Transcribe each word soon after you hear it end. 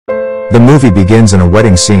The movie begins in a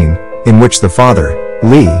wedding scene, in which the father,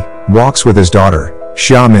 Lee, walks with his daughter,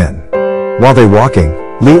 Min. While they walking,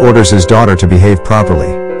 Lee orders his daughter to behave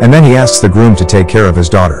properly, and then he asks the groom to take care of his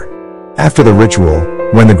daughter. After the ritual,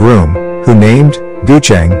 when the groom, who named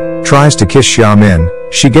Gucheng, tries to kiss Min,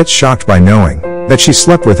 she gets shocked by knowing that she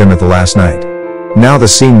slept with him at the last night. Now the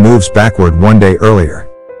scene moves backward one day earlier.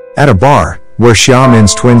 At a bar, where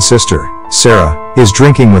Min's twin sister, Sarah, is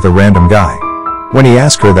drinking with a random guy. When he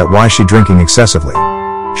asks her that why she drinking excessively,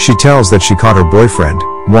 she tells that she caught her boyfriend,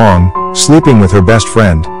 Wang, sleeping with her best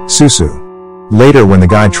friend, Susu. Later when the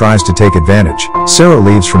guy tries to take advantage, Sarah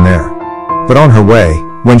leaves from there. But on her way,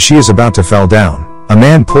 when she is about to fall down, a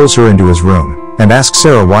man pulls her into his room, and asks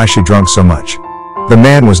Sarah why she drunk so much. The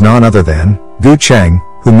man was none other than Gucheng,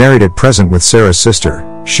 who married at present with Sarah's sister,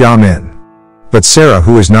 Min. But Sarah,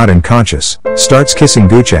 who is not unconscious, starts kissing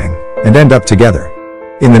Gucheng, and end up together.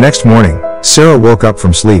 In the next morning, Sarah woke up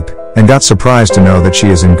from sleep, and got surprised to know that she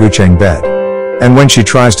is in Gucheng's bed. And when she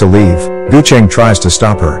tries to leave, Gucheng tries to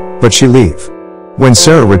stop her, but she leaves. When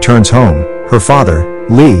Sarah returns home, her father,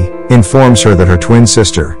 Lee, informs her that her twin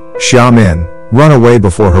sister, Min, run away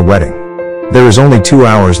before her wedding. There is only 2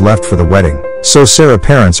 hours left for the wedding, so Sarah's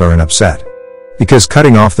parents are upset. Because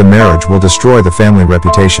cutting off the marriage will destroy the family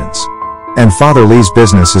reputations. And Father Lee's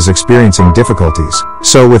business is experiencing difficulties,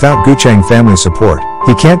 so without Gucheng family support,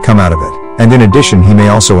 he can't come out of it, and in addition he may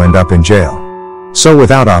also end up in jail. So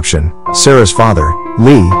without option, Sarah's father,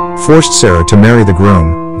 Lee, forced Sarah to marry the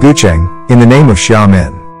groom, Gucheng, in the name of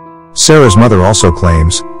Min. Sarah's mother also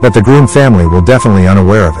claims that the groom family will definitely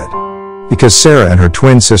unaware of it, because Sarah and her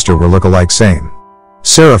twin sister were look-alike same.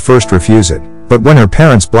 Sarah first refuses it, but when her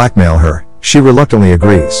parents blackmail her, she reluctantly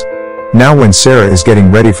agrees. Now when Sarah is getting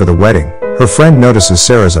ready for the wedding, her friend notices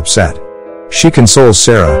Sarah's upset. She consoles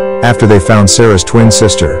Sarah. After they found Sarah's twin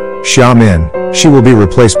sister, Min, she will be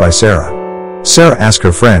replaced by Sarah. Sarah asks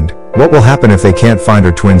her friend, what will happen if they can't find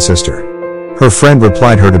her twin sister? Her friend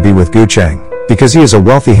replied her to be with Gucheng, because he is a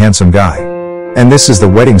wealthy handsome guy. And this is the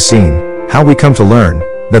wedding scene, how we come to learn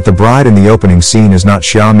that the bride in the opening scene is not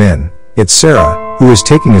Min, it's Sarah, who is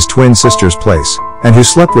taking his twin sister's place, and who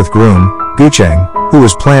slept with Groom, Gucheng, who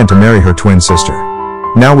was planned to marry her twin sister.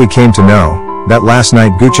 Now we came to know that last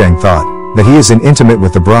night Gucheng thought that he is intimate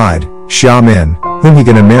with the bride, Min, whom he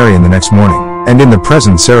gonna marry in the next morning. And in the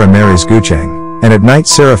present Sarah marries Gucheng, and at night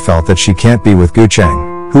Sarah felt that she can't be with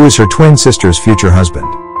Gucheng, who is her twin sister's future husband.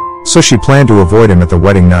 So she planned to avoid him at the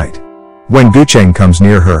wedding night. When Gucheng comes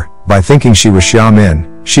near her, by thinking she was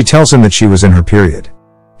Min, she tells him that she was in her period.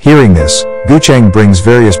 Hearing this, Gucheng brings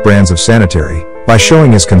various brands of sanitary, by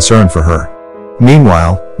showing his concern for her.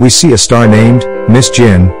 Meanwhile, we see a star named Miss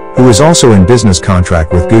Jin, who is also in business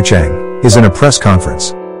contract with Gucheng, is in a press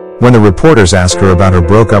conference. When the reporters ask her about her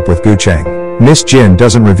broke up with Gucheng, Miss Jin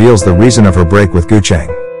doesn't reveals the reason of her break with Gucheng.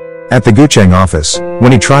 At the Gucheng office,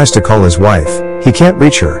 when he tries to call his wife, he can't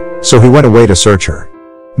reach her, so he went away to search her.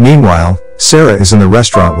 Meanwhile, Sarah is in the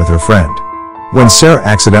restaurant with her friend. When Sarah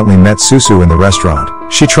accidentally met Susu in the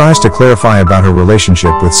restaurant, she tries to clarify about her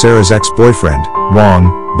relationship with Sarah's ex-boyfriend,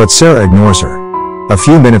 Wang, but Sarah ignores her. A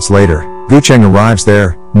few minutes later, Gucheng arrives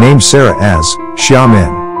there, named Sarah as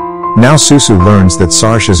Min. Now Susu learns that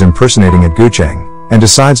Sarsh is impersonating at Gucheng, and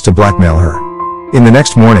decides to blackmail her. In the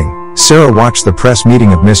next morning, Sarah watched the press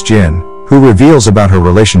meeting of Miss Jin, who reveals about her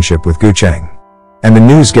relationship with Gucheng. And the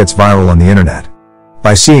news gets viral on the internet.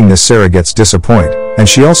 By seeing this, Sarah gets disappointed, and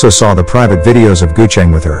she also saw the private videos of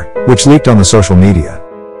Gucheng with her, which leaked on the social media.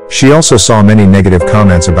 She also saw many negative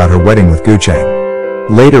comments about her wedding with Gucheng.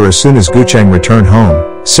 Later, as soon as Gucheng returned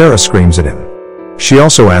home, Sarah screams at him. She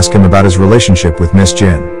also asked him about his relationship with Miss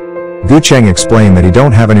Jin. Gucheng explained that he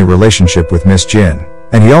don't have any relationship with Miss Jin,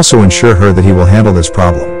 and he also assured her that he will handle this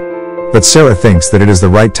problem. But Sarah thinks that it is the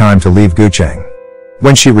right time to leave Gucheng.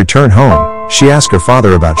 When she returned home, she asked her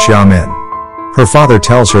father about Min. Her father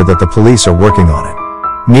tells her that the police are working on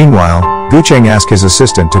it. Meanwhile, Gucheng asked his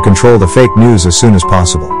assistant to control the fake news as soon as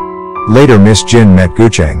possible. Later Miss Jin met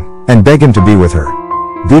Gucheng, and begged him to be with her.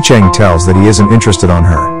 Gucheng tells that he isn't interested on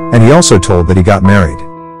her, and he also told that he got married.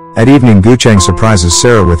 At evening Gucheng surprises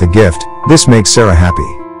Sarah with a gift. This makes Sarah happy.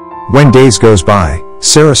 When days goes by,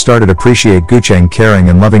 Sarah started to appreciate Gucheng's caring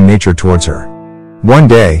and loving nature towards her. One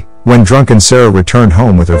day, when drunken Sarah returned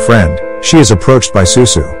home with her friend, she is approached by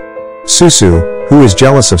Susu. Susu, who is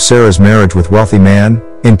jealous of Sarah's marriage with wealthy man,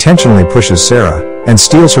 intentionally pushes Sarah, and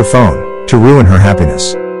steals her phone, to ruin her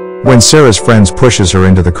happiness. When Sarah's friends pushes her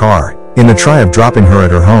into the car, in the try of dropping her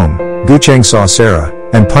at her home, Gucheng saw Sarah,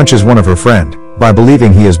 and punches one of her friend, by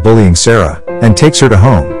believing he is bullying Sarah, and takes her to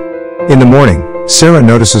home. In the morning, Sarah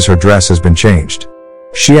notices her dress has been changed.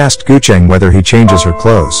 She asked Gucheng whether he changes her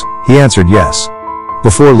clothes. He answered yes.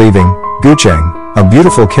 Before leaving, Gucheng, a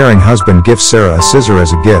beautiful caring husband, gifts Sarah a scissor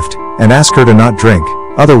as a gift, and asks her to not drink,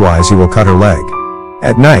 otherwise he will cut her leg.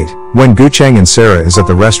 At night, when Gucheng and Sarah is at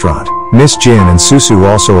the restaurant, Miss Jin and Susu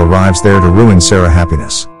also arrives there to ruin Sarah's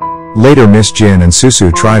happiness. Later, Miss Jin and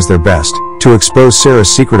Susu tries their best to expose Sarah's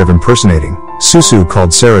secret of impersonating. Susu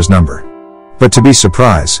called Sarah's number. But to be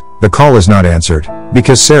surprised, the call is not answered,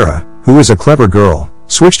 because Sarah, who is a clever girl,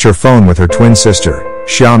 switched her phone with her twin sister,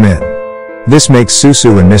 Xia Min. This makes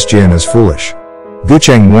Susu and Miss Jin as foolish.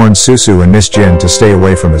 Gucheng warned Susu and Miss Jin to stay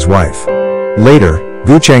away from his wife. Later,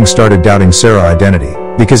 Gucheng started doubting Sarah's identity,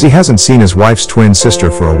 because he hasn't seen his wife's twin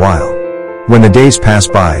sister for a while. When the days pass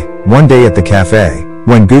by, one day at the cafe,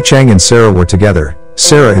 when Gucheng and Sarah were together,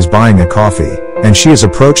 Sarah is buying a coffee, and she is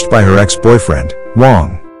approached by her ex-boyfriend,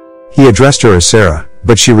 Wang. He addressed her as Sarah,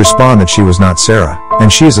 but she responded that she was not Sarah,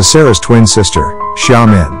 and she is Sarah's twin sister, Xia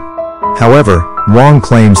Min. However, Wang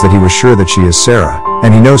claims that he was sure that she is Sarah,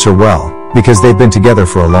 and he knows her well, because they've been together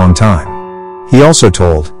for a long time. He also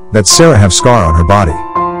told that Sarah have scar on her body.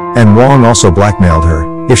 And Wang also blackmailed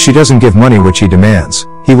her. If she doesn't give money which he demands,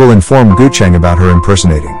 he will inform Gucheng about her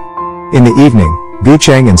impersonating. In the evening,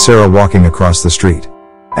 Gucheng and Sarah walking across the street.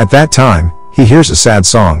 At that time, he hears a sad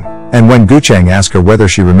song, and when Gucheng asks her whether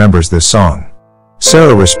she remembers this song,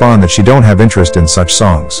 Sarah responds that she don't have interest in such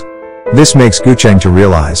songs. This makes Gucheng to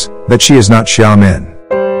realize that she is not Xia Min,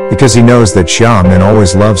 because he knows that Xia Min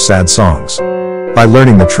always loves sad songs. By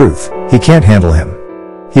learning the truth, he can't handle him.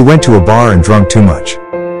 He went to a bar and drunk too much.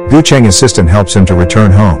 Gucheng's assistant helps him to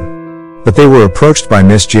return home. But they were approached by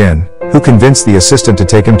Miss Jin, who convinced the assistant to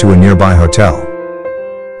take him to a nearby hotel.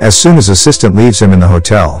 As soon as assistant leaves him in the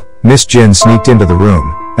hotel, Miss Jin sneaked into the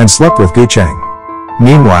room and slept with Gucheng.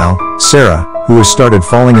 Meanwhile, Sarah, who has started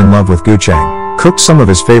falling in love with Gucheng, cooked some of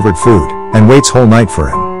his favorite food and waits whole night for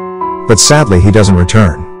him. But sadly he doesn't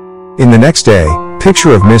return. In the next day,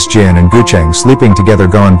 picture of Miss Jin and Gucheng sleeping together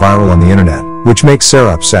gone viral on the internet, which makes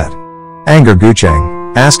Sarah upset. Anger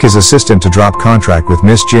Gucheng, asked his assistant to drop contract with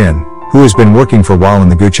Miss Jin, who has been working for a while in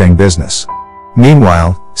the Gucheng business.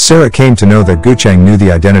 Meanwhile, Sarah came to know that Gucheng knew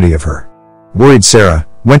the identity of her. Worried, Sarah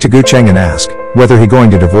went to Gucheng and asked whether he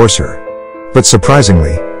going to divorce her. But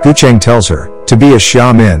surprisingly, Gucheng tells her to be a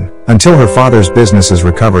Xia Min until her father's businesses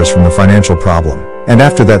recovers from the financial problem, and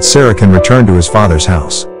after that Sarah can return to his father's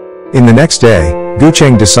house. In the next day,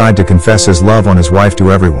 Gucheng decide to confess his love on his wife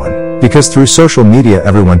to everyone, because through social media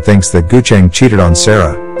everyone thinks that Gucheng cheated on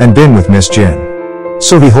Sarah and been with Miss Jin.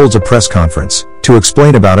 So he holds a press conference to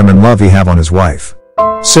explain about him and love he have on his wife.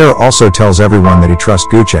 Sarah also tells everyone that he trusts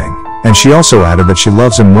Gucheng, and she also added that she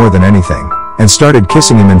loves him more than anything, and started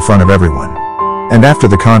kissing him in front of everyone. And after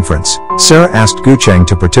the conference, Sarah asked Gucheng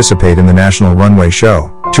to participate in the national runway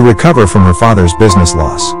show to recover from her father's business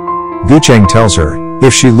loss. Gucheng tells her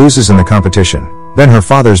if she loses in the competition, then her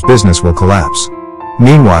father's business will collapse.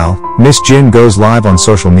 Meanwhile, Miss Jin goes live on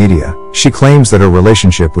social media. She claims that her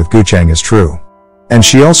relationship with Gucheng is true. And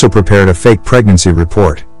she also prepared a fake pregnancy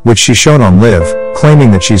report, which she shown on Live, claiming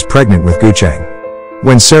that she's pregnant with Gucheng.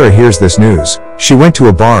 When Sarah hears this news, she went to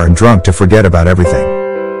a bar and drunk to forget about everything.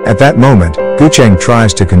 At that moment, Gucheng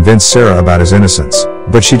tries to convince Sarah about his innocence,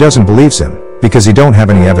 but she doesn't believe him, because he don't have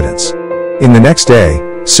any evidence. In the next day,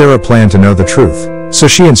 Sarah planned to know the truth, so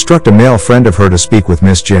she instruct a male friend of her to speak with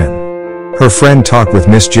Miss Jin. Her friend talked with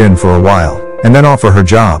Miss Jin for a while, and then offer her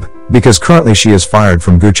job, because currently she is fired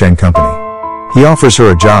from Gucheng company. He offers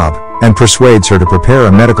her a job, and persuades her to prepare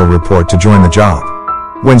a medical report to join the job.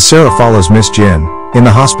 When Sarah follows Miss Jin, in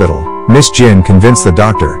the hospital, Miss Jin convinced the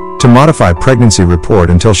doctor to modify pregnancy report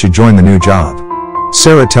until she joined the new job.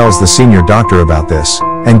 Sarah tells the senior doctor about this,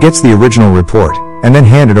 and gets the original report, and then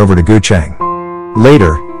hand it over to Gucheng.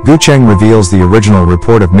 Later, Gucheng reveals the original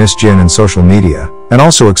report of Miss Jin in social media, and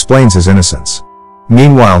also explains his innocence.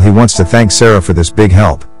 Meanwhile, he wants to thank Sarah for this big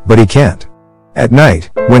help, but he can't. At night,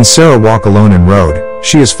 when Sarah walk alone in road,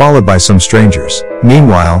 she is followed by some strangers.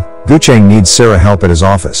 Meanwhile, Gucheng needs Sarah help at his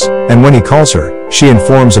office, and when he calls her, she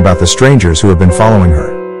informs about the strangers who have been following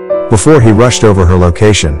her. Before he rushed over her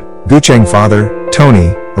location, Gucheng father,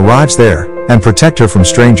 Tony, arrives there, and protect her from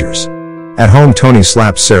strangers. At home, Tony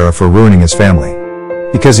slaps Sarah for ruining his family.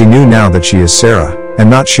 Because he knew now that she is Sarah, and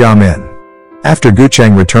not Xia Min. After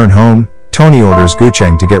Gucheng returned home, Tony orders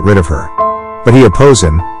Gucheng to get rid of her. But he opposes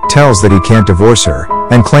him, tells that he can't divorce her,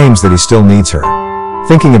 and claims that he still needs her.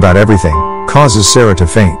 Thinking about everything, causes Sarah to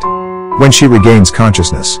faint. When she regains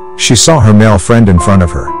consciousness, she saw her male friend in front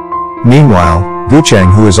of her. Meanwhile,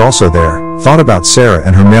 Gucheng, who is also there, thought about Sarah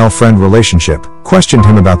and her male friend relationship, questioned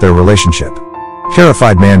him about their relationship.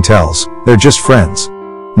 Terrified man tells, they're just friends.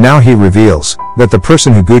 Now he reveals that the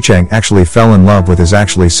person who Gucheng actually fell in love with is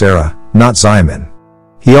actually Sarah, not Xiaomin.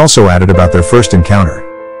 He also added about their first encounter.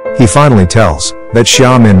 He finally tells that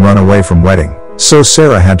Xiaomin run away from wedding, so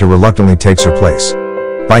Sarah had to reluctantly take her place.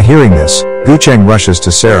 By hearing this, Gucheng rushes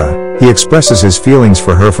to Sarah. He expresses his feelings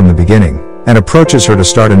for her from the beginning, and approaches her to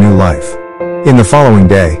start a new life. In the following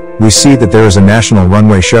day, we see that there is a national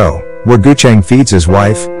runway show, where Gucheng feeds his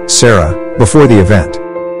wife, Sarah, before the event.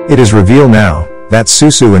 It is revealed now that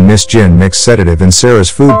Susu and Miss Jin mix sedative in Sarah's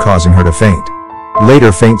food, causing her to faint.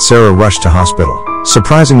 Later, faint Sarah rushed to hospital.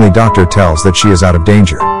 Surprisingly, doctor tells that she is out of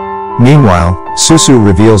danger. Meanwhile, Susu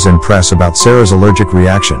reveals in press about Sarah's allergic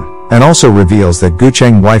reaction, and also reveals that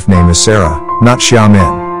Gucheng's wife name is Sarah, not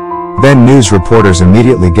Xiaomin. Then news reporters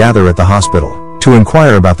immediately gather at the hospital to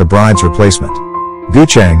inquire about the bride's replacement.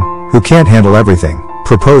 Gucheng, who can't handle everything,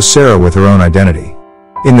 proposed Sarah with her own identity.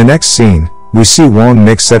 In the next scene, we see Wong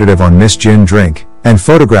mix sedative on Miss Jin drink, and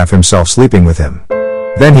photograph himself sleeping with him.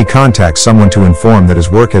 Then he contacts someone to inform that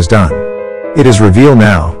his work has done. It is revealed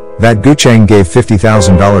now that Gucheng gave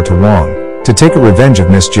 $50,000 to Wong to take a revenge of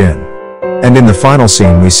Miss Jin. And in the final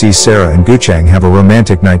scene we see Sarah and Gucheng have a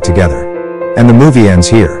romantic night together. And the movie ends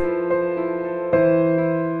here.